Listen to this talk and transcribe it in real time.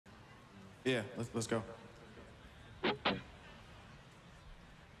Yeah, let's go.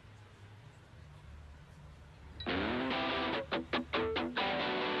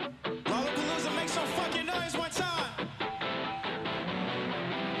 Lollapalooza, make some fucking noise one time.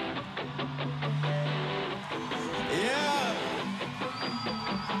 Yeah.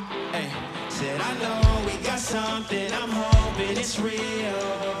 Hey, said I know we got something, I'm hoping it's real.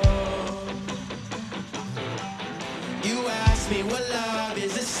 You asked me what love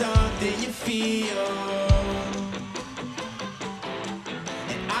is, it something you feel?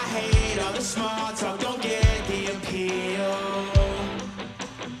 And I hate all the small talk, don't get the appeal.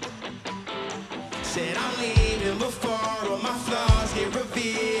 Said I'm leaving before all my flaws get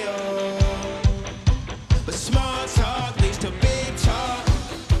revealed. But small talk leads to big talk,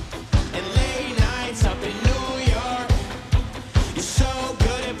 and late nights up in New York. You're so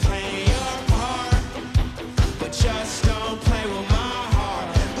good at playing your part, but just don't play with my heart.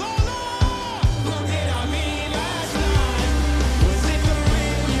 Lola, what did I mean last night? Was it for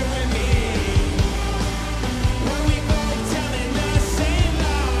real, you and me? Were we both telling the same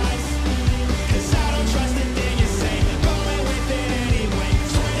lies? 'Cause I don't trust a thing you say, going with it anyway.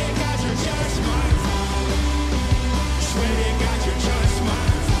 Swear to God you're just my type. Swear to God you're just my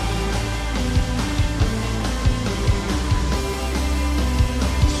type.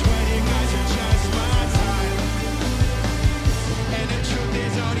 Swear to God you're just my type. And the truth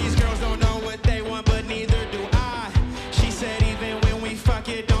is all these girls don't know what they want, but neither do I. She said even when we fuck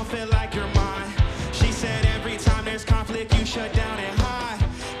it don't feel like you're mine. She said every time there's conflict you shut down and hide.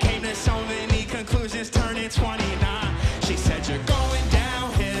 Came to so many conclusions turning 29. She said you're going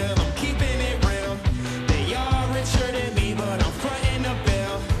downhill, I'm keeping it real. They are richer than me but I'm fronting the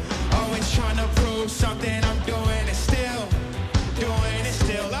bill. Always trying to prove something, I'm doing it still. Doing it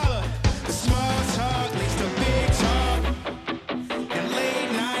still. Lola, the small talk leads to big talk, and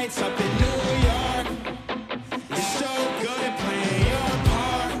late nights up in New York. You're so good at playing your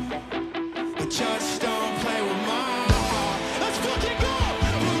part, but just don't play with my heart. Let's fucking go!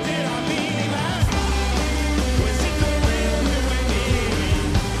 Who did I mean last night? Was it the real you and me?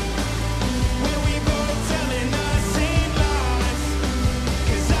 Were we both telling the same lies?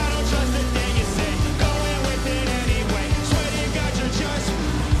 'Cause I don't trust a thing you say, going with it anyway. Swear to God you're just.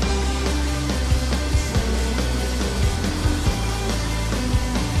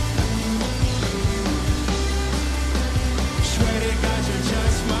 Swear to God you're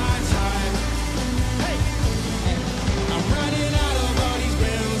just my type. Hey, I'm running out of all these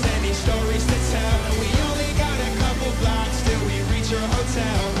bills and these stories to tell. And we only got a couple blocks till we reach your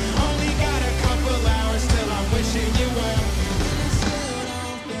hotel. Only got a couple hours till I'm wishing you well.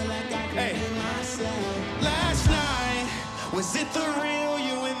 Hey, last night, was it the real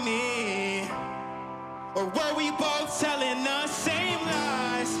you and me? Or were we both telling the same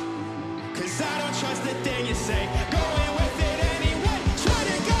lies? 'Cause I don't trust a thing you say, going with it anyway. Swear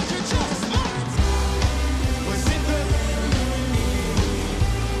to God you're just mine. Was it the real you and me?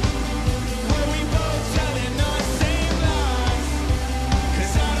 Were we both telling the same lies?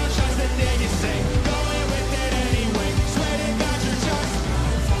 'Cause I don't trust a thing you say, going with it anyway. Swear to God you're just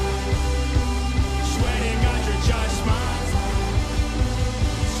mine. Swear to God you're just mine.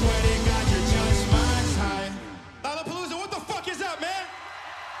 Swear to God you're just my type. Lollapalooza, what the fuck is up, man?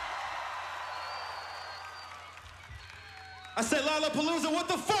 I said Lollapalooza, what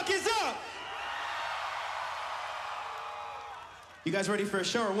the fuck is up? You guys ready for a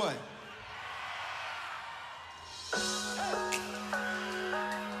show or what?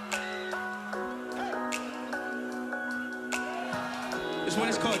 This one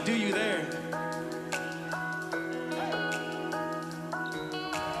is called Do You There?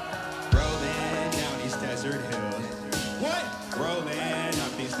 Rolling down these desert hills. What? Rolling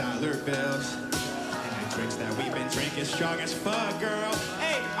up these dollar bills. And the drinks that we've been drinking strong as fuck, girl.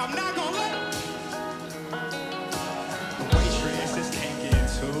 Hey, I'm not gonna let the waitress is taking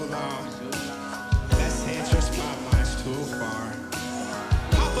too long. Let's hit your spot, mine's too far.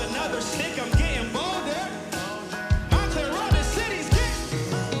 Pop another stick, I'm getting bolder. I'm clear on the city's getting.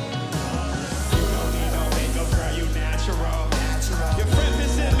 You don't need no makeup, girl, you natural. Your friend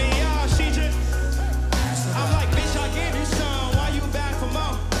pissing me off, she just. I'm like, bitch, I gave you some, why you back for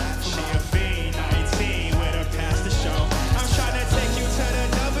more? She a fiend, 19 with her past the show. I'm trying to take you to the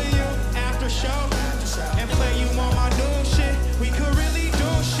W after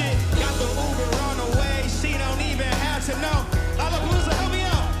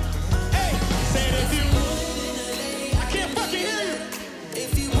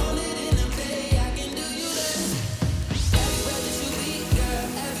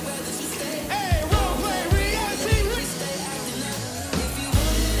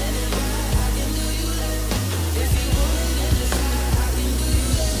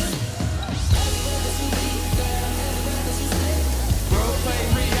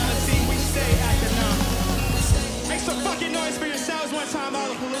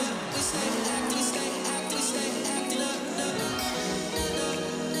Lollapalooza.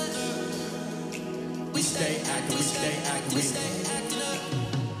 We stay active, we stay active, we stay active.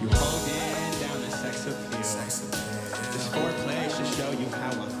 You holding down the sex appeal. This foreplay should show you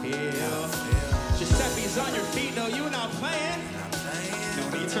how I feel. Giuseppe's on your feet, no, you not playing. No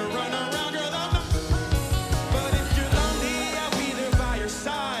need to run around, girl, I'm not. But if you're lonely, I'll be there by your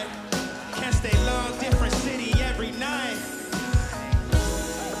side. Can't stay long, different city every night.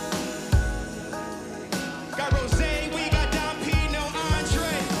 Got Rosé, we got Don P, no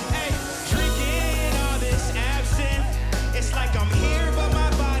Andre. Hey, drinking all this absinthe. It's like I'm here, but my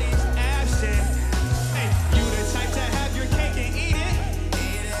body's absent. Hey, you the type to have your cake and eat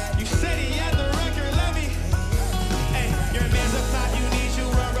it. You said it at the record, let me. Hey, your man's a flop, you need you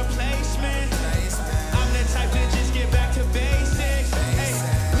a replacement. I'm the type to just get back to basics. Hey,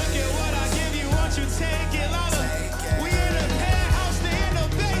 look at what I give you, won't you take it, Lolla? We in a penthouse, they in the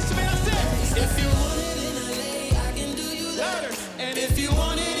basement. I said, if you want it in LA, I can do you that. And if you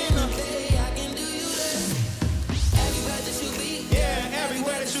want it in the Bay, I can do you that. Everywhere that you be, yeah,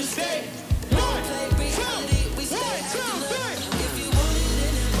 everywhere that you stay. One, two, three. If you want it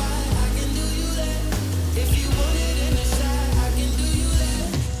in the bar, I can do you that. If you want it in the side, I can do you that.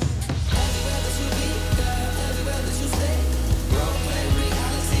 Everywhere that you be, girl, everywhere that you stay. Role play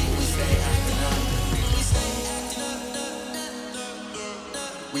reality, we stay acting up. We stay acting up.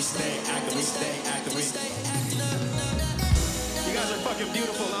 We stay acting, we stay acting, we stay acting up. You guys are fucking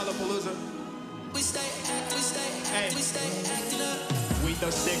beautiful, Lollapalooza. We stay acting, we stay acting, we stay acting up. We throw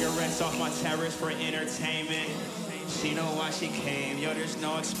cigarettes off my terrace for entertainment. She know why she came, yo, there's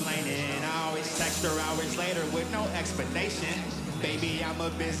no explaining. I always text her hours later with no explanation. Baby, I'm a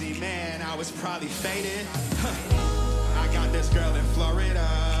busy man, I was probably faded. I got this girl in Florida.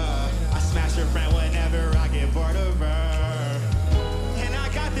 I smash her friend whenever I get bored of her. And I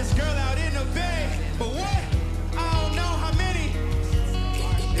got this girl out in the Bay. But what? I don't know how many.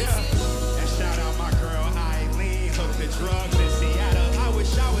 Yeah. And shout out my girl Eileen, hooked the drugs in Seattle. I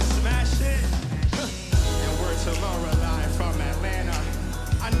wish I was smashing. And word to Lorelai from Atlanta.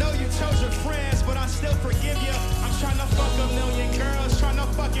 I know you told your friends, but I still forgive you. I'm trying to fuck a million girls, trying to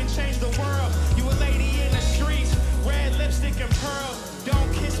fucking change the world. You a lady in the streets, red lipstick and pearl.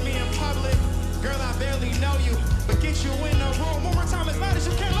 Don't kiss me in public, girl, I barely know you. But get you in the room one more time as loud as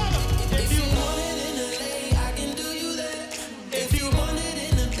you can, Lolla. If you want it in LA, I can do you that. If you want it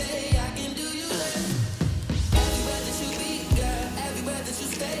in the Bay, I can do you that. Everywhere that you be, girl, everywhere that you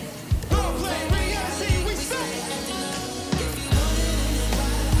stay. Role play reality, we stay. If you want it in the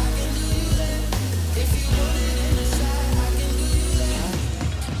bar, I can do you that. If you want it in the side, I can do you that.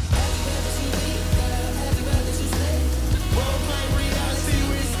 Everywhere that you be, girl, everywhere that you stay. Role play reality,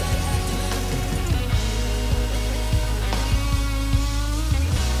 we stay.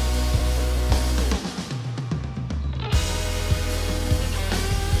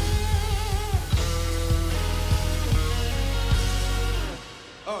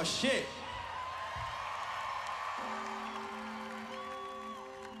 Oh shit.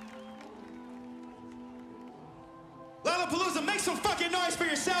 Lollapalooza, make some fucking noise for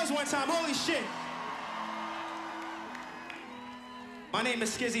yourselves one time. Holy shit. My name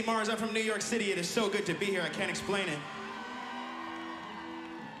is Skizzy Mars. I'm from New York City. It is so good to be here. I can't explain it.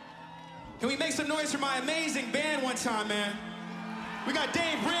 Can we make some noise for my amazing band one time, man? We got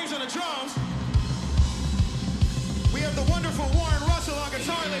Dave Briggs on the drums. We have the wonderful Warren Russell on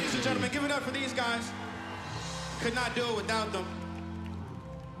guitar, ladies and gentlemen. Give it up for these guys. Could not do it without them.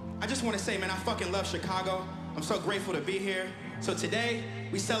 I just want to say, man, I fucking love Chicago. I'm so grateful to be here. So today,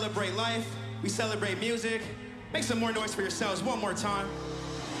 we celebrate life, we celebrate music. Make some more noise for yourselves one more time.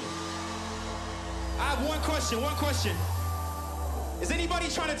 I have one question. Is anybody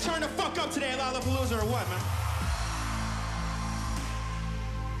trying to turn the fuck up today at Lollapalooza or what, man?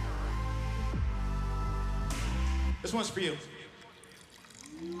 This one's for you.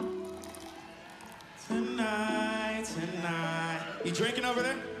 Tonight. You drinking over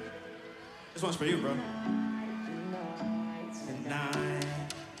there? This one's for you, bro. Tonight.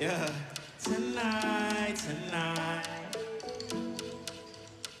 Yeah. Tonight.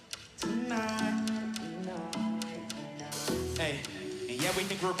 Hey, and yeah, we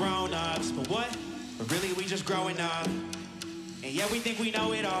think we're grown-ups, but what? But really, we just growing up. And yeah, we think we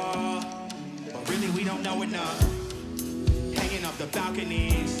know it all, but really, we don't know enough. Hanging up the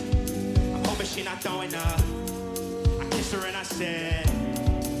balconies, I'm hoping she not throwing up. I kissed her and I said,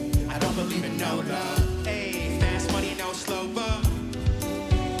 I don't believe in no love. Hey, fast money, no slow up.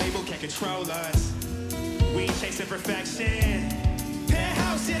 Label can't control us. We ain't chasing perfection.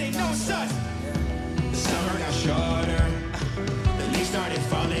 Penthouse, it ain't no such. The summer got shorter. The leaves started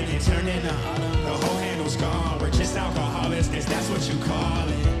falling and turning to autumn. The whole handle's gone. We're just alcoholics, guess that's what you call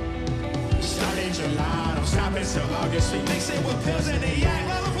it. We started in July, don't stop until August. We mix it with pills and the yak.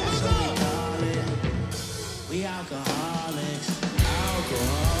 We alcoholics.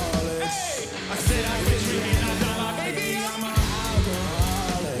 Alcoholics. Hey! I said I quit drinking, I done my baby, I'm a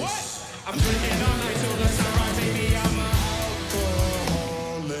alcoholic. What? I'm drinking all night till the sunrise, baby, I'm a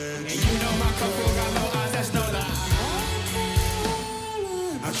alcoholic. And you know my cup full got low eyes, that's no lie.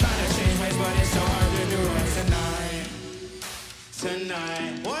 I'm trying to change ways, but it's so hard to do it tonight.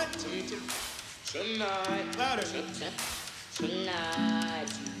 Tonight. What? Tonight. Louder. Tonight.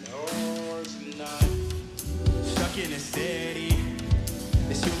 No, tonight. Stuck in the city.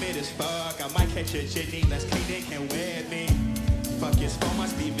 It's humid as fuck. I might catch a jitney, less clean they can wear me. Fuck, his phone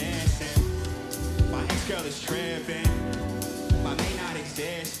must be missing. My ex-girl is tripping. My main not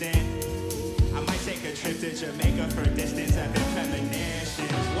existing. I might take a trip to Jamaica for distance. I've been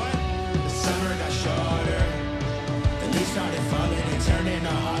premonitions. What? The summer got shorter. The leaves started falling and turning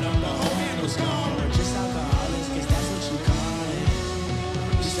to autumn. The whole handle's gone. We're just alcoholics, guess that's what you call it.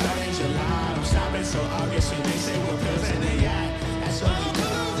 We started in July, don't stop until August. We mix it with pills and the yak. That's what we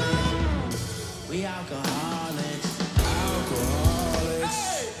call it. We alcoholics. Alcoholics.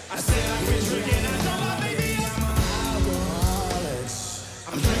 Hey! I said I quit drinking, I told my baby I'm a alcoholics.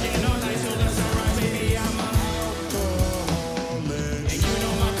 I'm drinking all night till the sunrise, baby, I'm a alcoholic. And you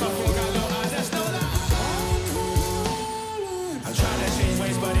know my cup full got low eyes, that's no lie. I'm trying to change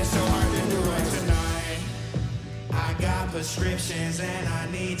ways, but it's so hard to do it tonight. I got prescriptions and I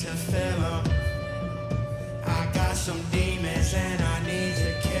need to fill them. I got some demons and I need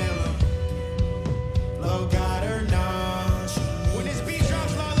to kill them. Low got her nose. When this beat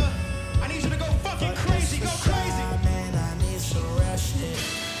drops, Lola, I need you to go fucking crazy, go crazy. Man, I need some rest.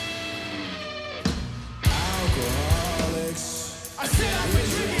 Alcoholics. I said I quit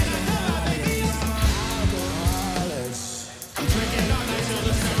drinking, I know my baby, I'm a alcoholics. I'm drinking all night till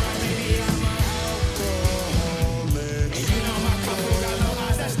the sunrise, baby, I'm a alcoholic. And you know my cup full got low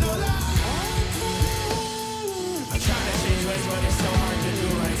eyes, that's no lie. I'm trying to change ways, but it's so hard to do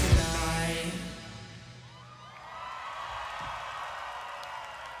right tonight.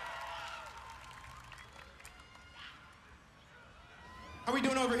 How we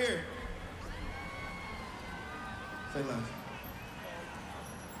doing over here? Say love.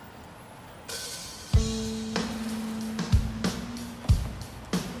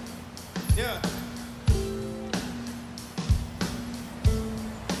 Yeah.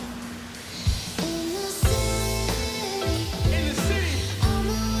 In the city.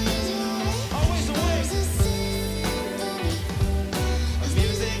 Always away.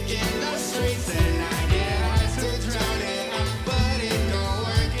 Music in the streets and I get hard to drown it out, but it don't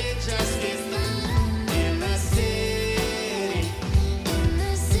work, it just gets in the city.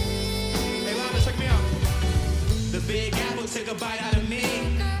 Hey, Lana, check me out. The Big Apple took a bite out of me.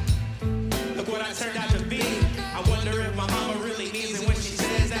 Look what I turned out to be. I wonder if my mama really means it when she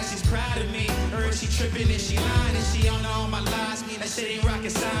says that she's proud of me. Or if she tripping, is she lying, is she on all my lies? That shit ain't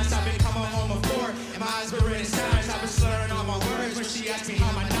rocket science. I've been coming home before, and my eyes were reading signs. I've been slurring all my words when she asked me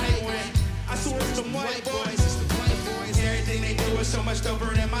how my night went. I swear it's them white boys, it's the white boys. Everything they do is so much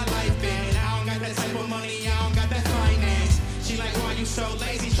doper than my life been. I don't got that type of money, I don't got that finance. She like, why you so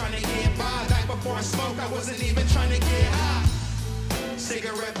lazy trying to get by? Back before I spoke, I wasn't even trying to get high.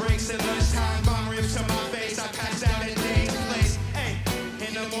 Cigarette breaks at lunchtime, bomb rips to my face. I passed out at Dave's place. Hey,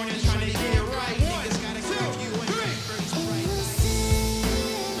 in the morning trying to get right. Niggas gotta kill you and first right.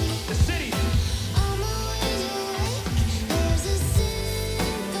 The city.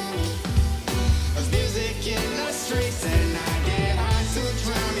 There's music in the streets and I get hard to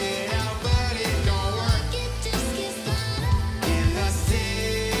drown it out, but it don't work. In the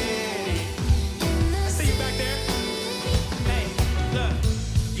city. I see you back there. Hey, look,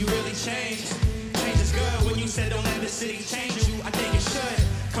 you really changed. Change is good when you said don't let the city change you. I think it should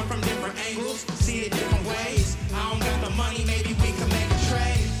come from different angles, see it different ways. I don't got the money, maybe we can make a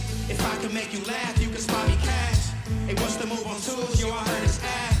trade. If I can make you laugh, you can spot me cash. Hey, what's the move on tools? Yo, I heard it's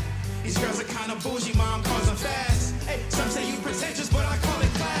ad. These girls are kinda bougie, mom calls them fast. Hey, some say you pretentious, but I call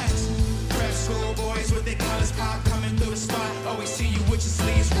it class. Prep school boys with their colors pop coming through the spot. Always see you with your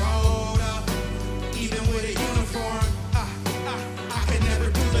sleeves rolled up, even with a uniform. I could never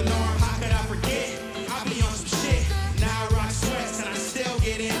do the norm. How could I forget? I be on some shit. Now I rock sweats and I still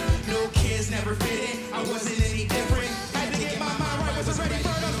get in. New kids never fit in. I wasn't any different. Had to get my mind right. Wasn't ready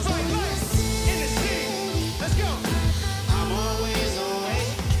for the fight. In the city, let's go. I'm always away.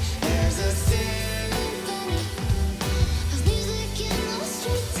 There's a symphony of music in the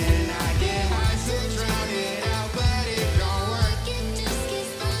streets, and I get hard to drown it out, but it don't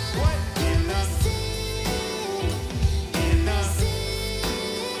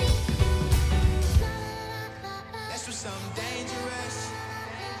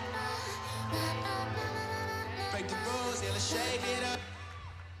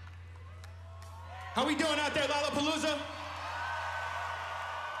How we doing out there, Lollapalooza?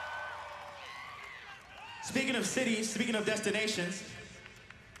 Speaking of cities, speaking of destinations,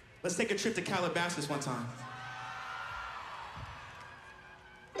 let's take a trip to Calabasas one time.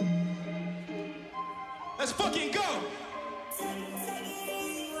 Let's fucking go!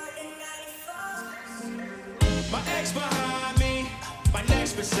 My ex behind me, my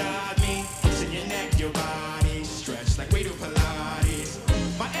neck's beside me. It's in your neck, your body stretched like we do Pilates.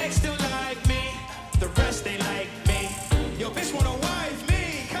 My ex still like me, the rest they like me. Yo, bitch wanna wife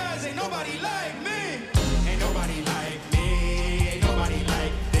me, cause ain't nobody like me. Ain't nobody like me, ain't nobody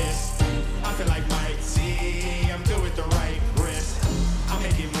like this. I feel like Mike T, I'm good with the right wrist. I'm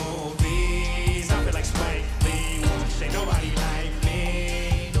making movies, I feel like Spike Lee. Watch, ain't nobody like me,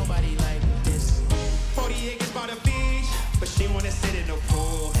 ain't nobody like this. 40 acres by the beach, but she wanna sit in the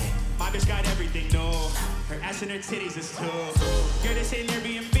pool. My bitch got everything new, her ass and her titties is too. Girl, this ain't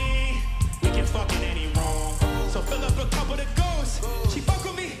Airbnb, we can fuck in any room. So fill up a couple of ghosts, she fuck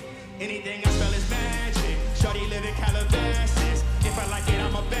with me. Anything I spell is magic. Shorty live in Calabasas. If I like it,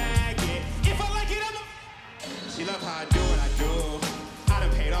 I'ma bag it. If I like it, I'ma... She love how I do what I do. I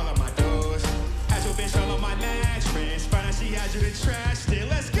done paid all of my dues. Had your bitch all on my mattress. Find out she had you to trash it.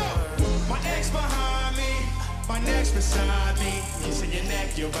 Let's go. My ex behind me, my neck's beside me. It's in your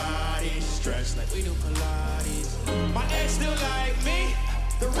neck, your body stretched like we do Pilates. My ex still like me,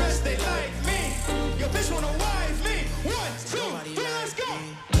 the rest they like me. Your bitch wanna wife me. 1, 2, 3, let's go.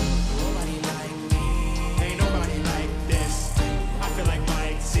 Nobody like me, ain't nobody like this. I feel like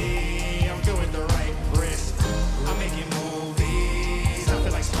Mike T, I'm good with the right wrist. I'm making movies, I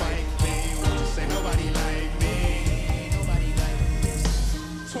feel like Spike Lee. Just say nobody like me, ain't nobody like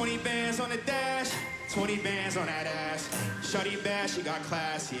this. 20 bands on the dash, 20 bands on that ass. Shorty bad, she got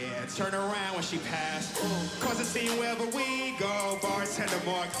class, yeah. Turn around when she pass. Cause the scene wherever we go. Bartender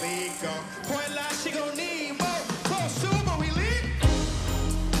more Clico. Point last, she gon' need more. Close soon, but we leave.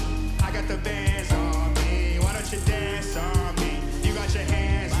 I got the bands on me. Why don't you dance on me? You got your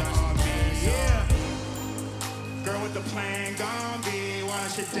hands on me, yeah. Girl with the plan gon' be. Why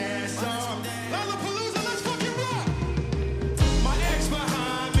don't you dance on me? Lollapalooza, let's fucking rock. My ex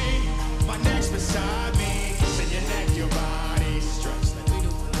behind me, my neck's beside me. It's in your neck, your body stretched like we do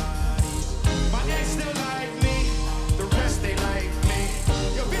Pilates. My ex still like me, the rest they like me.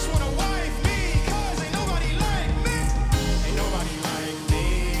 Yo, bitch wanna wife me, cause ain't nobody like me. Ain't nobody like me,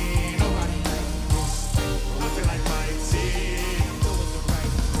 ain't nobody like this. I feel like Mike T, I'm doing the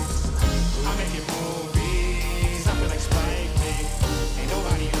right wrist. I'm making movies, I feel like Spike Lee. Ain't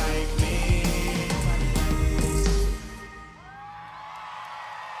nobody like me, ain't nobody like this.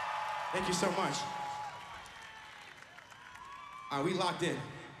 Thank you so much. All right, we locked in.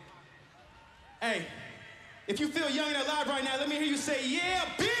 Hey, if you feel young and alive right now, let me hear you say, yeah,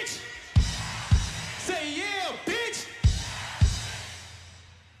 bitch! Say, yeah, bitch!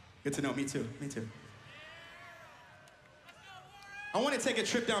 Good to know, me too, me too. I want to take a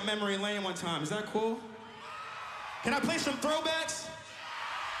trip down memory lane one time, is that cool? Can I play some throwbacks?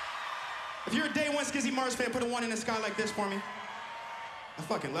 If you're a day one Skizzy Mars fan, put a 1 in the sky like this for me. I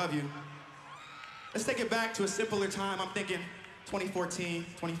fucking love you. Let's take it back to a simpler time. I'm thinking 2014,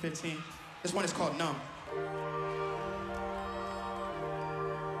 2015. This one is called Numb.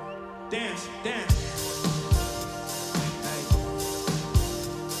 Dance, dance. Hey.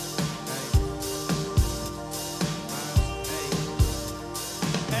 Hey.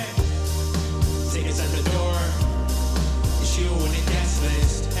 Hey. Tickets at the door. It's you on the guest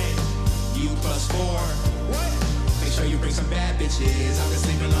list. Hey. You +4. What? Make sure you bring some bad bitches. I've been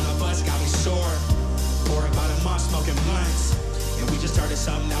sleeping on a bus, got me sore. For about a month smoking blunts. And we just started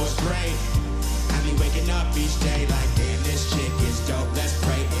something that was great. Had me waking up each day like, damn, this chick is dope. Let's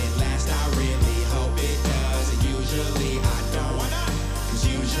pray it lasts. I really hope it does. And usually I don't. Why not? Cause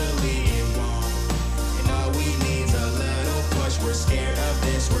usually it won't. And all we need's a little push. We're scared of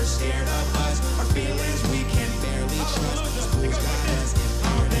this, we're scared of us. Our feelings we can barely trust. Who's got us in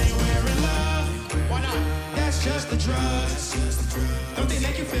power? They we're in love. Why not? That's just the drugs. Don't they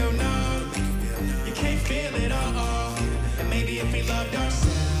make you feel numb? You can't feel it all. And maybe if we loved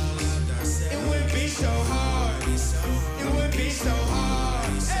ourselves, it wouldn't be so hard. It wouldn't be so hard.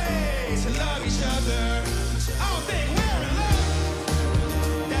 Hey, to love each other. I don't think we're in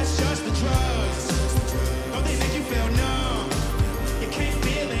love. That's just the drugs. Don't they make you feel numb? You can't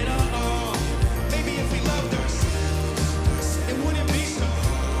feel it all. Maybe if we loved ourselves, it wouldn't be so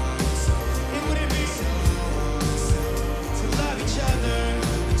hard. It wouldn't be so hard to love each other.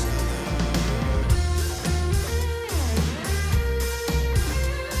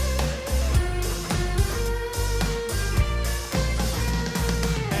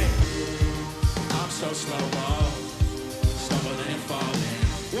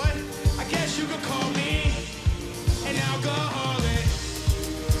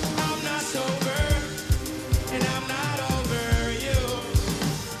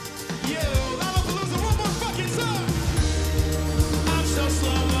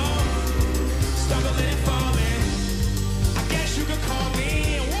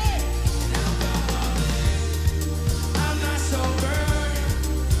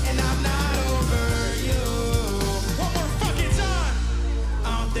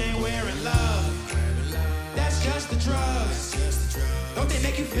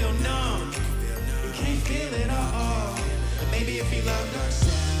 loved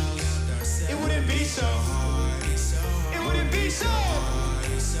ourselves, it wouldn't be so hard. It wouldn't be so hard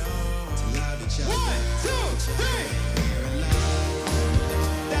to love each other. 1, 2, 3. We're in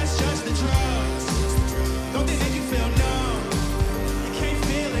love. That's just the drugs. Don't they make you feel numb? You can't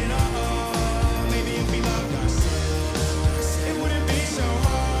feel it, maybe if we loved ourselves, it wouldn't be so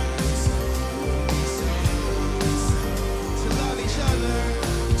hard to love each other.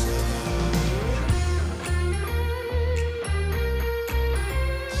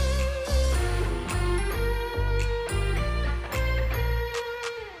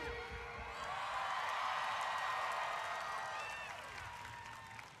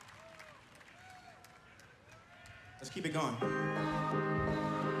 Let's keep it going.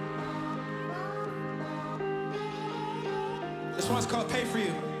 This one's called Pay For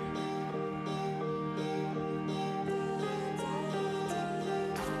You.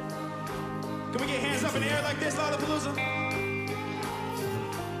 Can we get hands up in the air like this, Lollapalooza?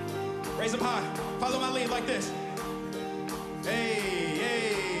 Raise them high. Follow my lead like this. Hey,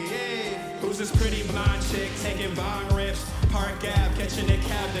 hey, hey. Who's this pretty blonde chick taking bong rips? Park Ave, catching a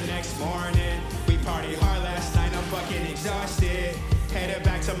cab the next morning. We partied hard last night, I'm fucking exhausted. Headed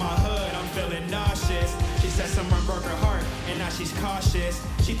back to my hood, I'm feeling nauseous. She said someone broke her heart, and now she's cautious.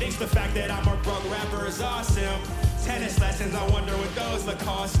 She thinks the fact that I'm a broke rapper is awesome. Tennis lessons, I wonder what those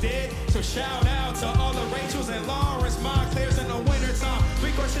Lacoste did. So shout out to all the Rachels and Lawrence Montclairs in the wintertime.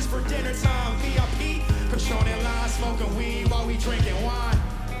 3 courses for dinner time, VIP. Patrolling line, smoking weed while we drinking wine.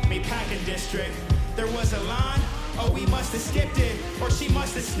 Me packing district, there was a line. Oh, we must have skipped it, or she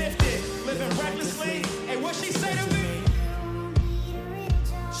must have sniffed it. Living recklessly, and what she say to me?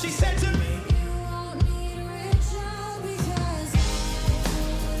 She said to me,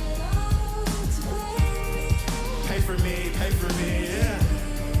 pay for me, yeah.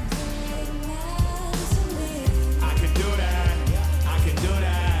 I can do that, I can do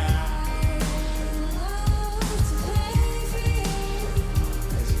that.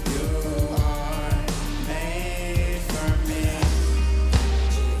 'Cause you are made for me.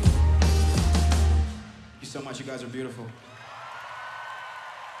 Thank you so much, you guys are beautiful.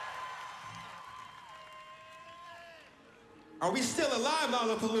 Are we still alive,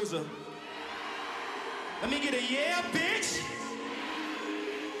 Lollapalooza? Let me get a yeah, bitch.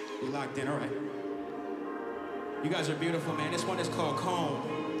 We locked in, all right. You guys are beautiful, man. This one is called Comb.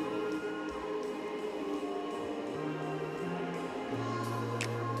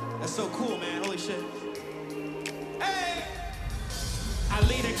 That's so cool, man. Holy shit. Hey! I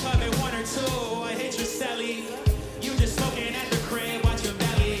lead a club at 1 or 2. I hit your celly. You just smoking at the crib, watch your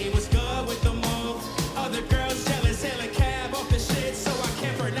belly. What's good with the move? Other girls jealous, hail a cab off the shit, so I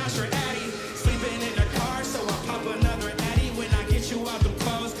can't pronounce your addy. Sleeping in the car, so I pop another addy when I get you out the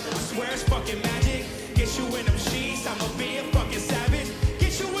clothes. I swear it's fucking magic. Get you in them sheets, I'ma be a fucking savage.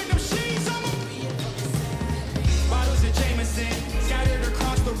 Get you in them sheets, I'ma be a fucking savage. Bottles of Jameson scattered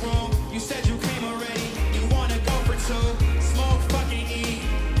across the room. You said you came already. You wanna go for 2? Smoke, fucking eat.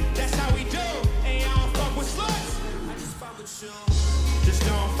 That's how we do. And I don't fuck with sluts. I just fuck with you. Just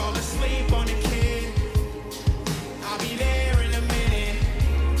don't fall asleep on the kid. I'll be there in a minute.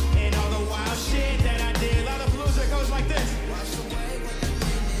 And all the wild shit that I did. Lollapalooza goes like this.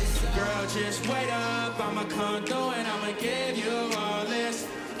 Girl, just wait up. I'ma come through and I'ma give you all this.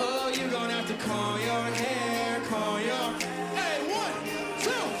 Oh, you gon' have to comb your hair, comb your. Hey, 1,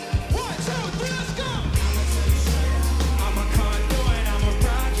 2, 1, 2, 3, let's go. I'ma come through and I'ma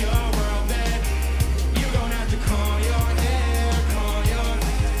rock your world, babe. You gon' have to comb your hair, comb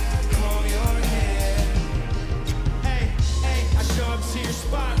your hair. Hey, hey, I show up to your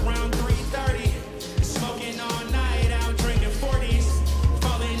spot around 3:30. Smoking all night out, drinking 40s.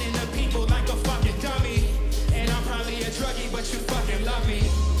 Falling into people like a fucking dummy. And I'm probably a druggie, but you fucking love me.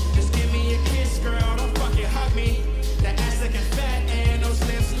 Just give me a kiss, girl, don't fucking hug me. That ass looking fat and those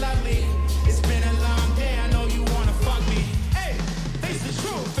lips lovely. It's been a long day, I know you wanna fuck me. Hey, face the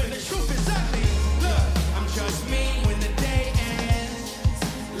truth, and the truth is ugly. Look, I'm just me when the day ends.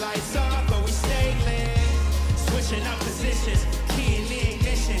 Lights off, but we stay lit. Switching up positions, key in the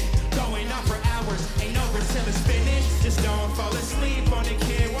ignition. Going on for hours, ain't over till it's finished. Just don't fall asleep on the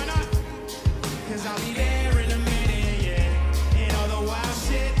kid, why not? 'Cause I'll be there in a minute, yeah. And all the wild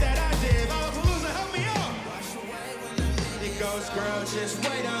shit that I did. Lollapalooza, help me out. It goes, girl, just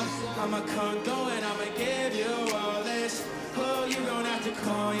wait up. I'ma come through and I'ma give you all this. Oh, you gon' have to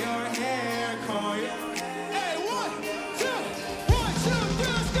comb your hair, comb your. Hey, 1, 2, 1, 2,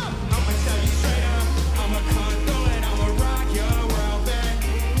 3, let's go. I'ma tell you straight up. I'ma come through and I'ma rock your world, babe.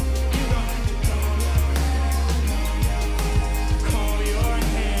 You gon' have to comb your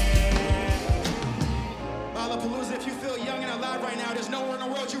hair. Lollapalooza, if you feel young and alive right now,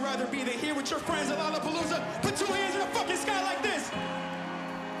 would you rather be than here with your friends at Lollapalooza? Put two hands in the fucking sky like this.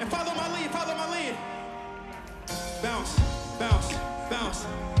 And follow my lead, follow my lead. Bounce, bounce, bounce,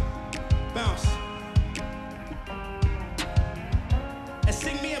 bounce. And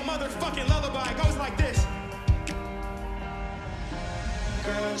sing me a motherfucking lullaby. It goes like this.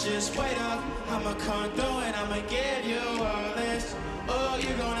 Girl, just wait up. I'ma come through and I'ma give you all this. Oh,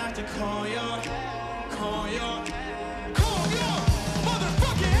 you're gonna have to comb your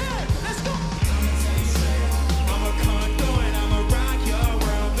motherfucking head. Let's go. I'ma come through and I'ma rock your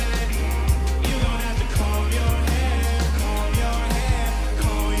world, baby. You're gonna have to comb your hair, comb your hair,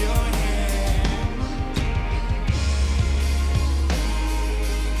 comb your hair.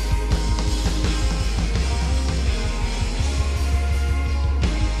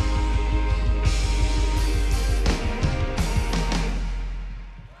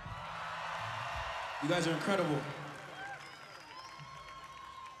 You guys are incredible.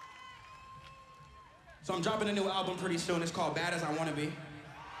 So I'm dropping a new album pretty soon. It's called Bad As I Wanna Be.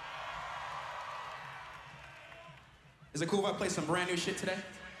 Is it cool if I play some brand new shit today?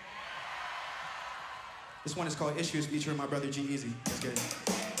 This one is called Issues, featuring my brother G-Eazy. Let's get it.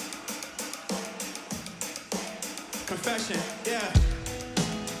 Confession, yeah.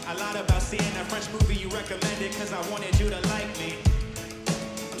 I lied about seeing that French movie you recommended cause I wanted you to like me.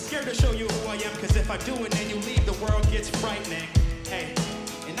 I'm scared to show you who I am cause if I do and then you leave, the world gets frightening. Hey.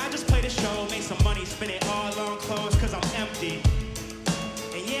 And I just played a show, made some money, spent it all on clothes cause I'm empty.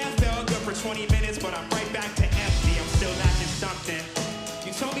 And yeah, I felt good for 20 minutes, but I'm right back to empty. I'm still lacking something.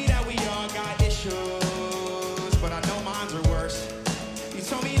 You told me that we all got issues, but I know mine's are worse. You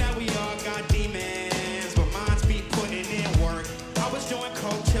told me that we all got demons, but mine's be putting in work. I was doing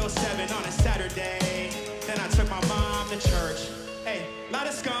coke till 7 on a Saturday. Then I took my mom to church. Hey, lot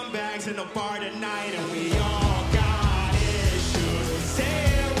of scumbags in the bar tonight, and we all got issues. Say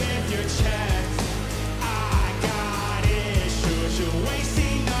your chest, I got issues. You ain't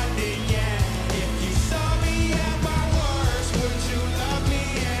seen nothing yet. If you saw me at my worst, would you love me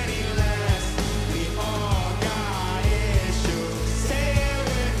any less? We all got issues. Say it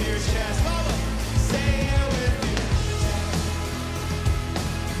with your chest, Lola. Say it with your chest.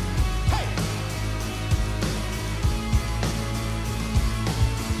 Hey.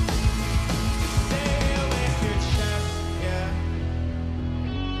 Say it with your chest, yeah.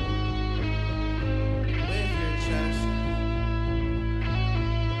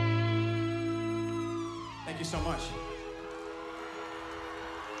 Thank you so much.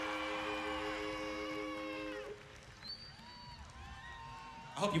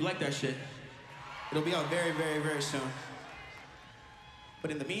 I hope you like that shit. It'll be out very, very, very soon.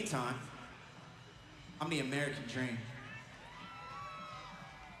 But in the meantime, I'm the American dream.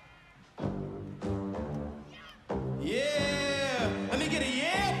 Yeah! Let me get a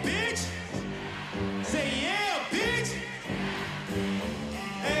yeah, bitch! Say yeah, bitch!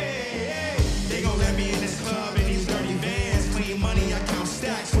 They gon' let me in this club in these dirty vans. Clean money, I count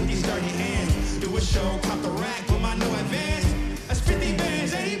stacks with these dirty hands. Do a show, cop the rack with my no advance. That's 50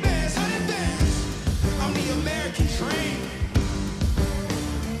 bands, 80 bands, 100 bands. I'm the American dream.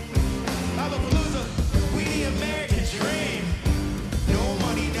 Lollapalooza, we the American dream. No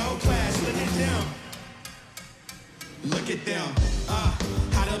money, no class, look at them. Look at them,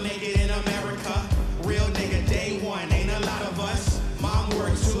 how to make it in America. Real nigga, day one, ain't a lot of us. Mom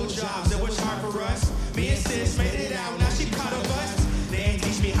worked 2 jobs, it was hard for us. Me and sis made it out, now she caught a bus. They ain't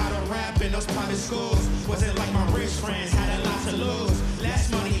teach me how to rap in those private schools. Wasn't like my rich friends, had a lot to lose. Less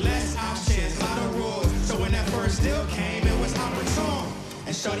money, less options, lot of rules. So when that first deal came, it was opportune.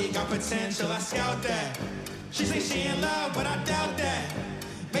 And shorty got potential, I scout that. She say she in love, but I doubt that.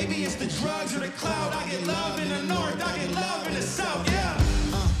 Maybe it's the drugs or the cloud. I get love in the north, I get love in the south, yeah.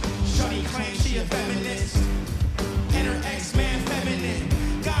 Shorty claims she a feminist, and her ex-man feminine.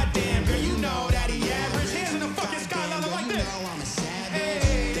 Goddamn, girl, you know that he average. Hands in the fucking sky, like this.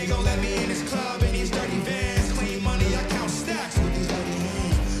 Hey, they gon' let me in this club in these dirty vans. Clean money, I count stacks with these dirty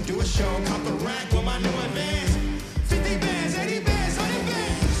hands. Do a show, cop the rack with my new advance. 50 bands, 80 bands, 100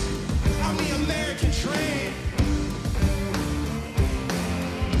 bands. I'm the American dream.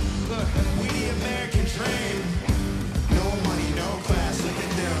 Look, we the American dream. No money, no class, look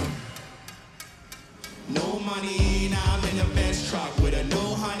at them. No money, now I'm in the Benz truck with a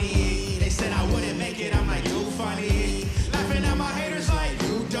new honey. They said I wouldn't make it, I'm like, you funny. Laughing at my haters like,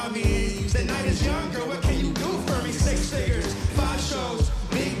 you dummies. The night is young, girl, what can you do for me? 6 figures, 5 shows,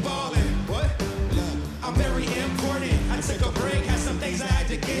 big ballin'. What? I'm very important. I took a break, had some things I had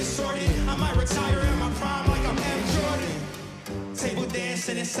to get sorted. I might retire in my prime like I'm M. Jordan. Table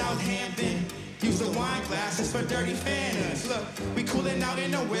dancing in Southampton. Use the wine glasses for dirty fantas. Look, we coolin' out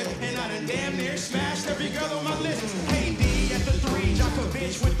in the whip, and I done damn near smashed every girl on my list. Hey D at the 3, drop a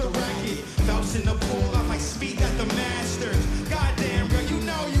bitch with the racket. Phelps in the pool, I might speak at the Masters. Goddamn girl, you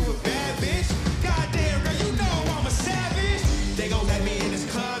know you a bad bitch. Goddamn girl, you know I'm a savage. They gon' let me in this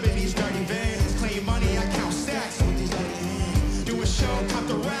club in these dirty vans. Clean money, I count stacks with these dirty hands. Do a show, cop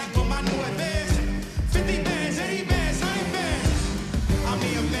the rack on my new advance. 50 bands, 80 bands, 90 bands. I'm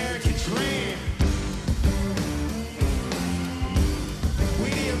the American dream. We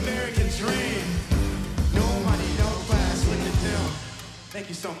the American dream. No money, no class, look at them. Thank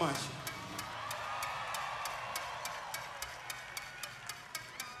you so much.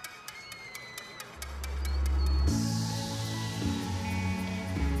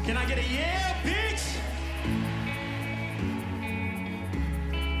 Can I get a yeah, bitch?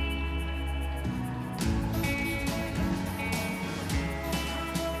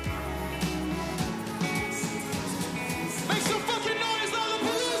 Make some fucking noise,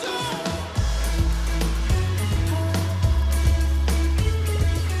 Lollapalooza!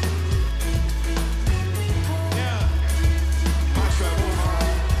 Yeah. My trouble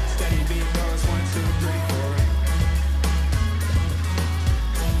heart, steady beat goes 1, 2, 3, 4.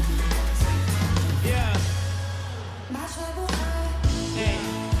 Yeah. My trouble heart. Hey,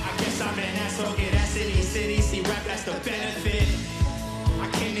 I guess I'm an asshole, get that city, see rap, that's the benefit. I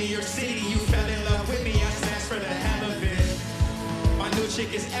came to your city, you fell in love with me, I smashed for the hell of it. My new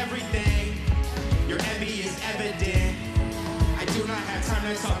chick is everything, your envy is evident. I do not have time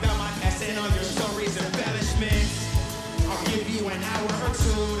to talk about my past and all your stories, embellishments. I'll give you an hour or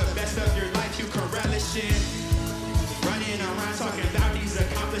two, the best of your life you can relish in. Running around talking about these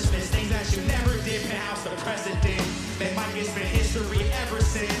accomplishments, things that you never did, penthouse the president. That might has been history ever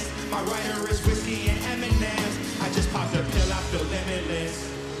since. My writer is whiskey and M&M's. I just popped a pill, I feel limitless.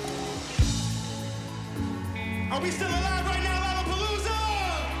 Are we still alive right now, Lollapalooza?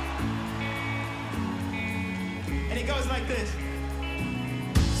 And it goes like this.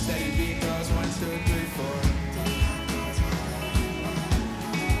 Steady beat goes 1, 2, 3, 4.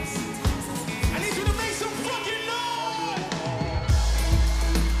 I need you to make some fucking noise!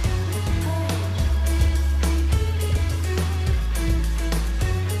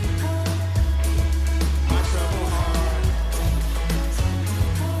 My trouble heart.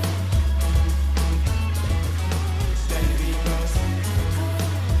 Steady beat goes.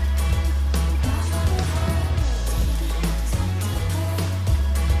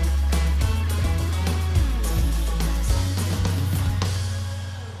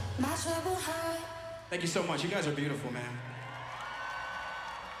 My trouble heart. Thank you so much. You guys are beautiful, man.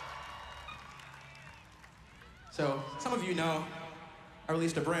 So, some of you know, I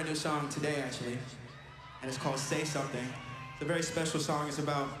released a brand new song today, actually, and it's called Say Something. It's a very special song. It's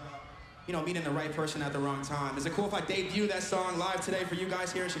about, you know, meeting the right person at the wrong time. Is it cool if I debut that song live today for you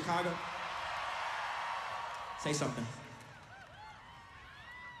guys here in Chicago? Say something.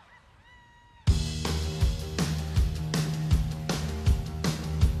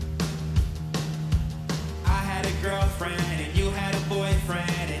 I had a girlfriend and you had a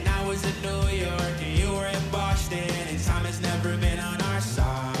boyfriend, and I was in New York and you were in Boston, and time has never been on our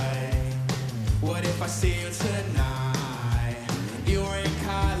side. What if I see you tonight? You were in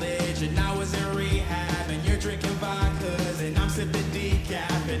college and I was in rehab, and you're drinking vodkas and I'm sipping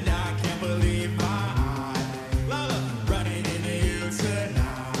decaf, and I can't believe my eyes. Lola.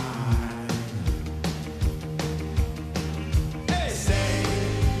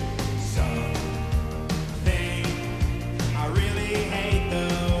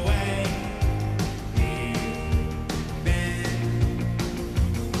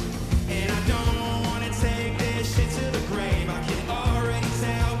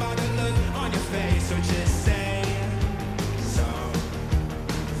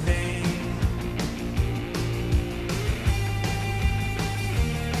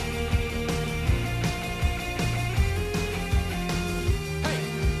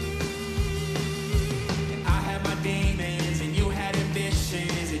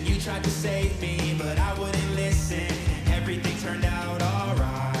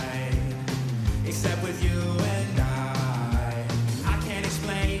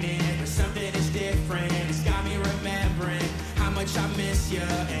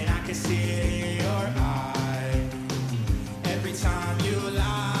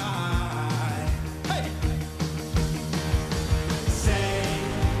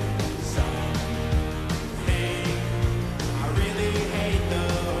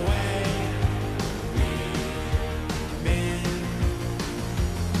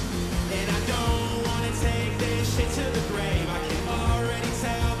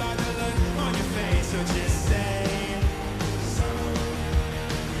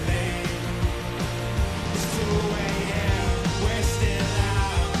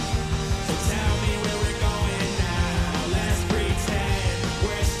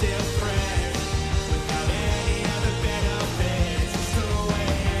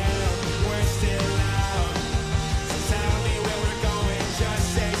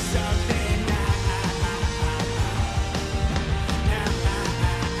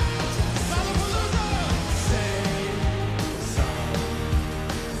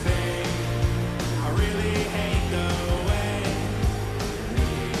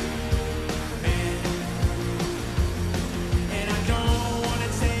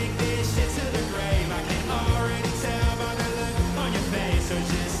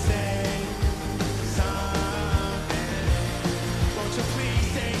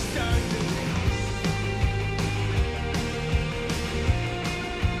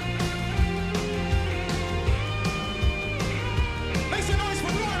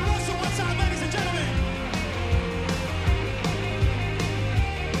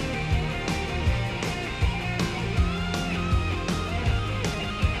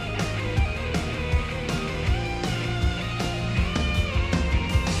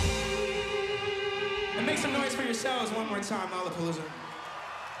 yourselves one more time, Lollapalooza.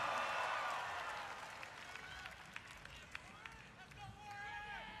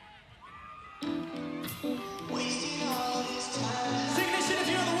 Sing this shit if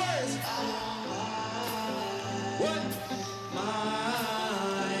you know the words. What?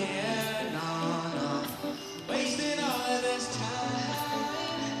 Yeah, no. Wasting all of this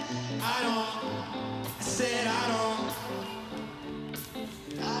time. I said I don't.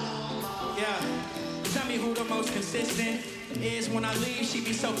 Yeah. Tell me who the most consistent is. When I leave, she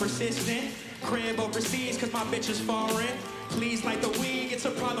be so persistent. Crib overseas, cause my bitch is foreign. Please light the weed, it's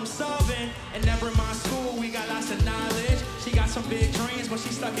a problem solving. And never mind school, we got lots of knowledge. She got some big dreams when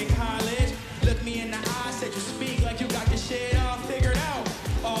she's stuck in college. Look me in the eye, said you speak like you got this shit all figured out.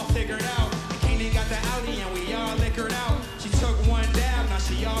 All figured out. Kanan got the Audi and we all liquored out. She took one dab, now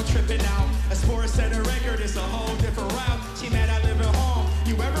she all tripping out. A sports center record, it's a whole different route. She mad I live at home.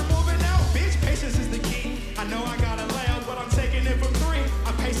 You ever moving out? Bitch, patience is the key. I know I got a layout, but I'm taking it from 3.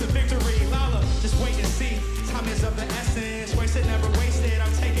 I'm pacing victory. Lala, just wait and see. Time is of the essence. Wasted, never wasted.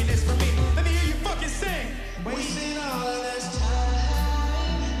 I'm taking this from me. Let me hear you fucking sing. Wasting all of this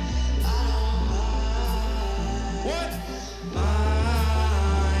time. I don't mind. What?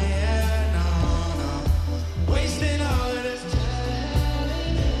 Yeah, no. Wasting all of this time.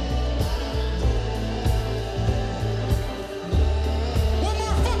 One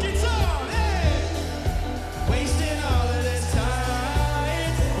more fucking time. Hey. Wasting all of this time. I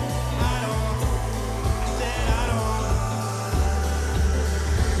said I don't mind.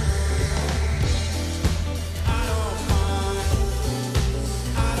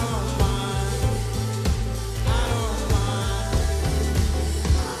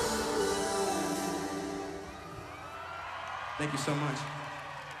 Thank you so much.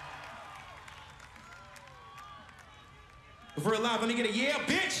 If we're alive, let me get a yeah,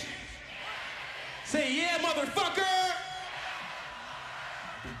 bitch. Say yeah, motherfucker.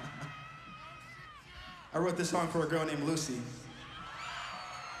 I wrote this song for a girl named Lucy.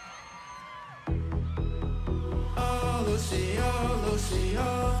 Oh, Lucy, oh, Lucy,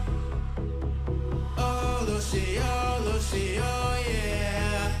 oh. Oh, Lucy, oh, Lucy, oh,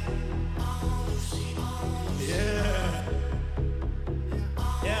 yeah. Yeah.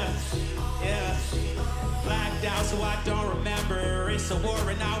 Yeah. Blacked out so I don't remember. It's a war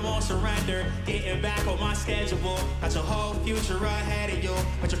and I won't surrender. Getting back on my schedule. Got your whole future ahead of you.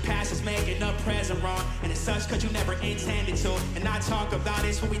 But your past is making the present wrong. And it's such cause you never intended to. And I talk about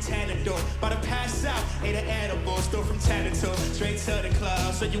it's what we tend to do. About to pass out, ate an edible. Still from 10 to 2, straight to the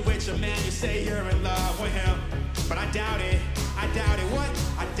club. So you with your man, you say you're in love with him. But I doubt it. What?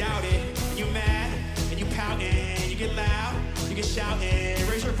 I doubt it. You mad and you pouting. You get loud, you get shouting.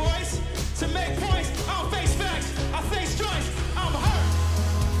 Raise your voice to make points. I don't face facts, I face joints. I'm hurt.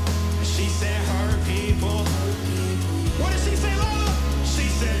 She said hurt people. What did she say, Lola? She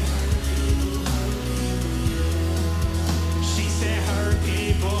said hurt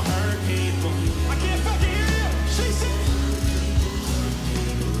people, hurt people. I can't fucking hear you. She said.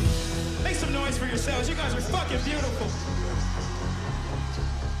 Make some noise for yourselves. You guys are fucking beautiful.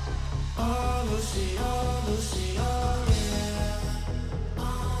 Oh, Lucy, oh, Lucy, oh, yeah.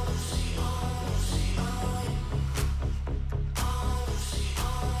 Oh, Lucy, oh, Lucy, oh, yeah.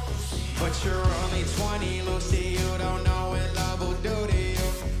 But you're only 20, Lucy, you don't know what love will do to you.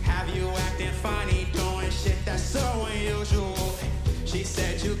 Have you acting funny, doing shit that's so unusual. She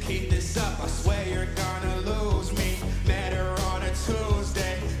said you keep this up, I swear you're gonna lose me. Met her on a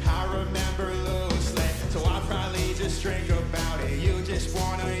Tuesday, I remember loosely. So I'll probably just drink about it, you just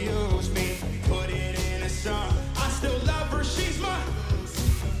wanna use me. Put it in a song, I still love her, she's my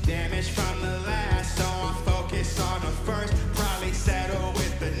damage from the last. So I focus on the first, probably settle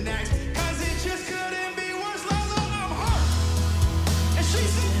with the next. Cause it just couldn't be worse, Lola, I'm hurt. And she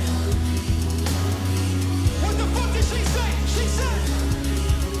said, what the fuck did she say? She said,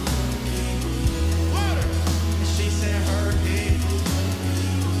 louder. She said hurt people.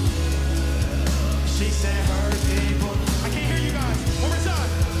 She said hurt people. I can't hear you guys. One more time.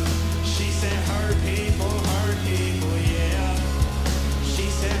 She said hurt people, yeah. She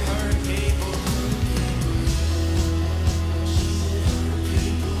said hurt people.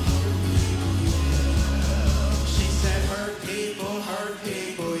 She said hurt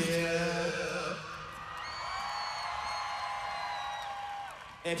people, yeah.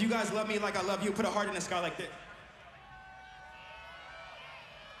 If you guys love me like I love you, put a heart in the sky like this.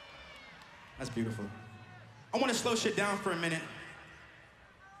 That's beautiful. I want to slow shit down for a minute.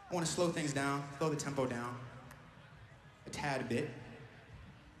 I want to slow things down, slow the tempo down a tad bit.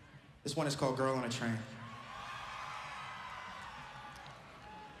 This one is called Girl on a Train.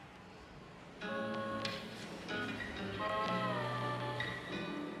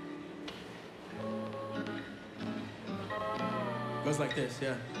 Goes like this,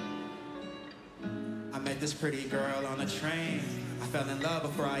 yeah. I met this pretty girl on a train. I fell in love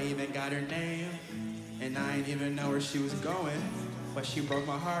before I even got her name. And I didn't even know where she was going. But she broke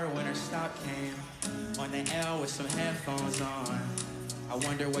my heart when her stop came. On the L with some headphones on. I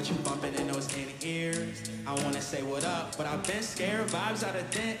wonder what you bumping in those in-ears. I wanna say what up, but I've been scared. Vibes out of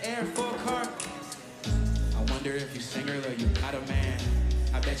thin air, full car. I wonder if you single or you got a man.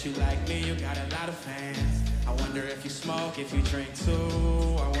 I bet you like me, you got a lot of fans. I wonder if you smoke, if you drink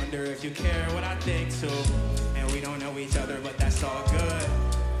too. I wonder if you care what I think too. And we don't know each other, but that's all good.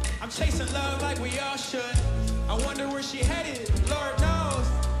 I'm chasing love like we all should. I wonder where she headed, Lord knows.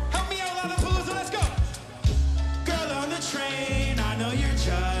 Help me out, Lollapalooza, let's go. Girl on the train, I know you're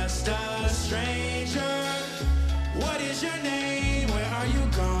just a stranger. What is your name? Where are you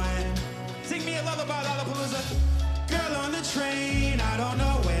going? Sing me a lullaby, Lollapalooza. Girl on the train, I don't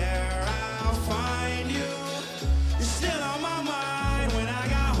know where I'll find you. You're still on my mind when I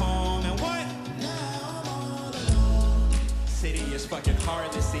got home. And what? Now I'm all alone. City is fucking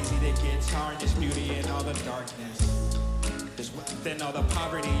hard, it's easy to get tired. There's beauty in all the darkness. There's wealth in all the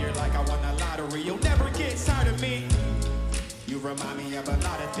poverty. You're like, I won the lottery. You'll never get tired of me. You remind me of a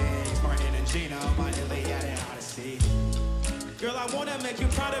lot of things. Martin and Gina, my Iliad and Odyssey. Girl, I wanna make you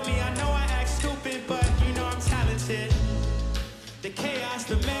proud of me. I know I act stupid, but you know I'm talented. The chaos,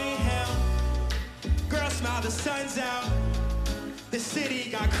 the mayhem. Girl, smile, the sun's out. The city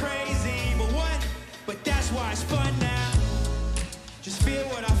got crazy, but what? But that's why it's fun now. Just feel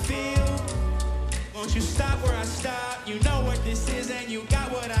what I feel. Won't you stop where I stop? You know what this is and you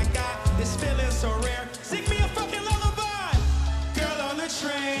got what I got. This feeling's so rare. Sing me a fucking lullaby. Girl on the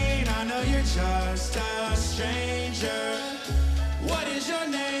train, I know you're just a stranger. What is your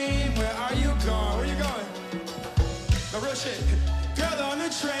name? Where are you going? Where you going? No real shit. Girl on the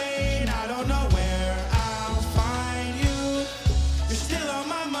train, I don't know where I'll find you. You're still on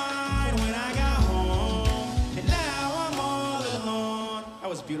my mind when I got home. And now I'm all alone. That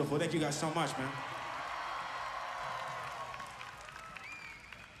was beautiful. Thank you guys so much, man.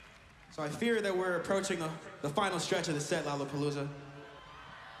 So I fear that we're approaching the final stretch of the set, Lollapalooza.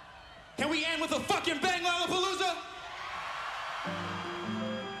 Can we end with a fucking bang, Lollapalooza?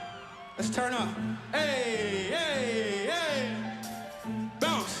 Let's turn up. Hey, hey, hey.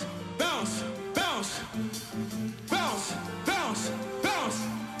 Bounce, bounce, bounce. Bounce, bounce, bounce.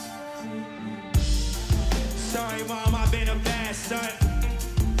 Sorry, Mom, I've been a bad son.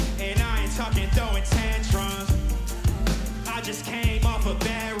 And I ain't talking throwing tantrums. I just came off a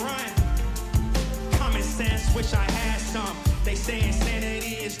bad run. Common sense, wish I had some. They say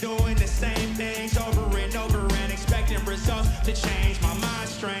insanity is doing the same things over and over and expecting results to change my mind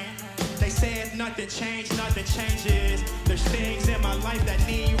strain. They say if nothing changed, nothing changes. There's things in my life that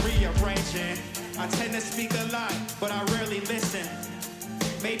need rearranging. I tend to speak a lot, but I rarely listen.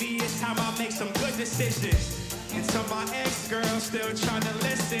 Maybe it's time I make some good decisions. And to my ex-girl still trying to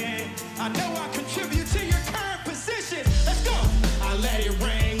listen, I know I contribute to your current position. Let's go! I let it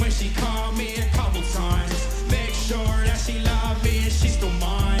ring when she called me a couple times. Make sure that she loved me and she's still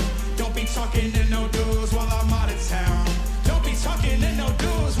mine. Don't be talking to no dudes while I'm out of town. Don't be talking to no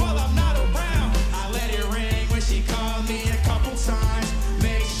dudes while I'm not around. I let it ring when she called me a couple times.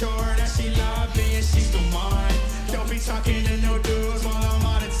 Make sure that she loved me and she's still mine. Don't be talking to no dudes while I'm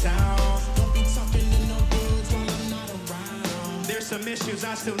out of town. Don't be talking to no dudes while I'm not around. There's some issues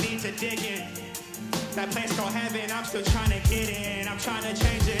I still need to dig in. That place called heaven, I'm still trying to get in. I'm trying to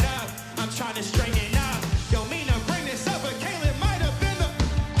change it up, I'm trying to straighten up. Don't mean to bring this up, but Caleb might have been the...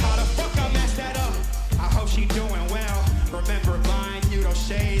 How the fuck I messed that up? I hope she doing well. Remember buying you those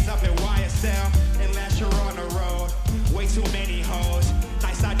shades up at YSL. Unless you're on the road, way too many hoes.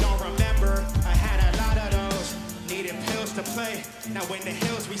 Nights I don't remember, I had a lot of those. Needed pills to play, now in the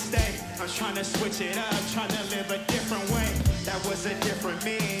hills we stay. I'm trying to switch it up, trying to live a different way. That was a different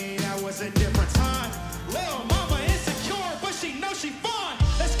me, that was a different time. Little mama insecure, but she knows she fine.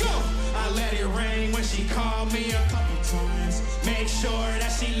 Let's go! I let it rain when she called me a couple times. Make sure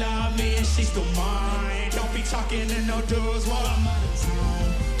that she loved me and she's still mine. Don't be talking to no dudes while I'm out of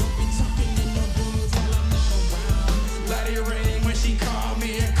town. Don't be talking to no dudes while I'm not around. Let it rain when she called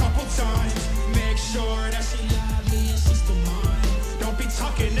me a couple times. Make sure that she loved me and she's still mine. Don't be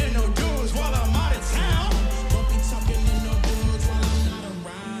talking to no dudes while I'm out of town. Don't be talking to no dudes while I'm not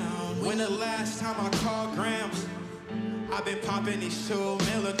around. When the last time I called Grams, I've been popping these 2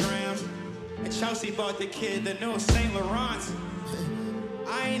 milligrams. And Chelsea bought the kid the new St. Laurent's.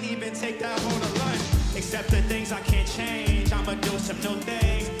 I ain't even take that whole to lunch. Except the things I can't change. I'ma do some new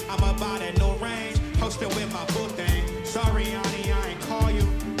things. I'ma buy that new range. Posted with my boo thing. Sorry, honey, I ain't call you.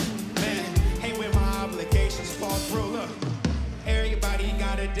 Man, hate when my obligations fall through. Look, area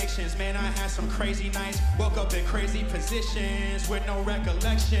addictions. Man, I had some crazy nights. Woke up in crazy positions with no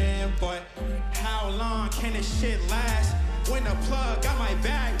recollection. But how long can this shit last? When the plug got my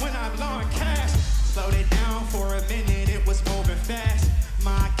back, when I'm low on cash. Slowed it down for a minute, it was moving fast.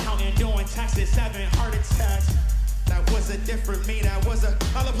 My accountant doing taxes, having heart attacks. That was a different me, that was a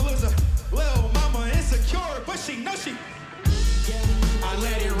Lollapalooza. Lil' mama insecure, but she knows she. I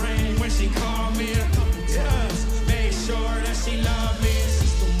let it rain when she called me. Yes, made sure that she loved me.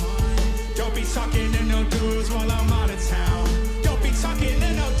 Don't be talking to no dudes while I'm out of town. Don't be talking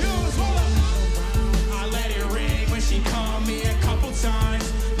to no dudes while I let it ring when she called me a couple times.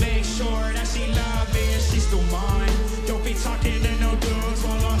 Make sure that she loved me and she's still mine. Don't be talking to no dudes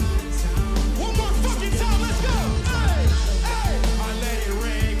while I'm one more fucking time, let's go! Hey, hey. I let it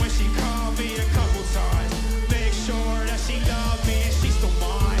ring when she called me a couple times. Make sure that she loved me and she's still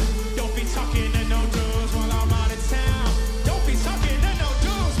mine. Don't be talking to no dudes while I'm out of town. Don't be talking to no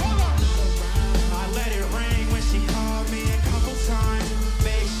dudes while I let it ring when she called me a couple times.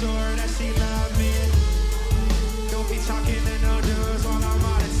 Make sure that she loved me. Don't be talking to no dudes while I'm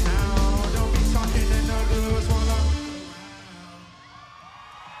out of town. Don't be talking to no dudes while I'm.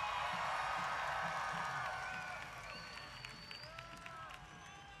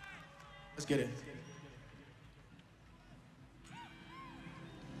 Let's get it.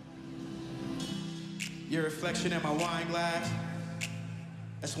 Your reflection in my wine glass.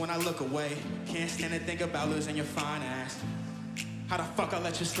 That's when I look away. Can't stand to think about losing your fine ass. How the fuck I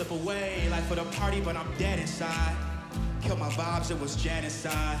let you slip away? Life for the party, but I'm dead inside. Kill my vibes, it was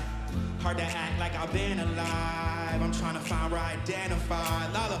genocide. Hard to act like I've been alive. I'm trying to find where I identify.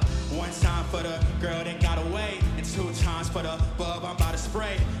 Lala, one time for the girl that got away, and 2 times for the bub I'm about to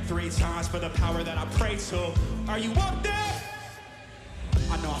spray. 3 times for the power that I pray to. Are you up there?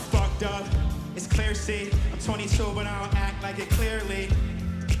 I know I fucked up. It's clear, see. I'm 22, but I don't act like it clearly.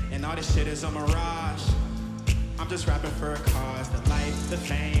 And all this shit is a mirage. I'm just rapping for a cause. The life, the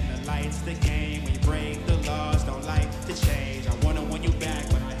fame, the lights, the game. We break the laws, don't like to change. I wanna win you back,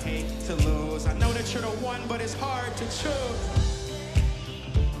 but I hate to lose. I know that you're the one, but it's hard to choose.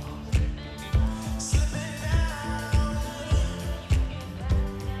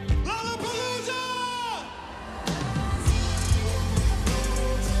 Lollapalooza!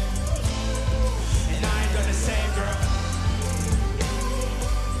 And I ain't done the same, girl.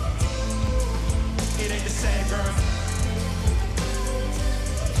 It ain't the same, girl.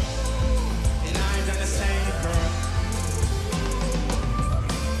 And I ain't done the same, girl.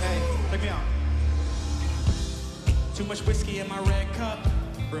 Hey, check me out. Too much whiskey in my red cup.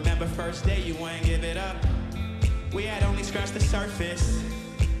 Remember first day you wouldn't give it up. We had only scratched the surface,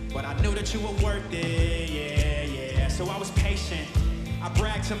 but I knew that you were worth it, yeah, yeah. So I was patient. I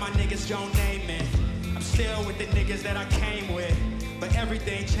bragged to my niggas, don't name it. I'm still with the niggas that I came with. But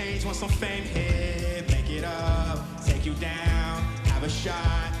everything changed once some fame hit. Make it up, take you down, have a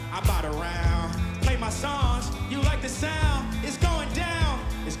shot, I bought a round. Play my songs, you like the sound. It's going down,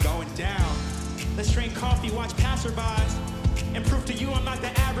 it's going down. Let's drink coffee, watch passerbys, and prove to you I'm not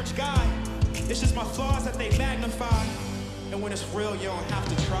the average guy. It's just my flaws that they magnify. And when it's real, you don't have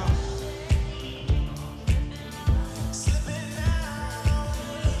to try.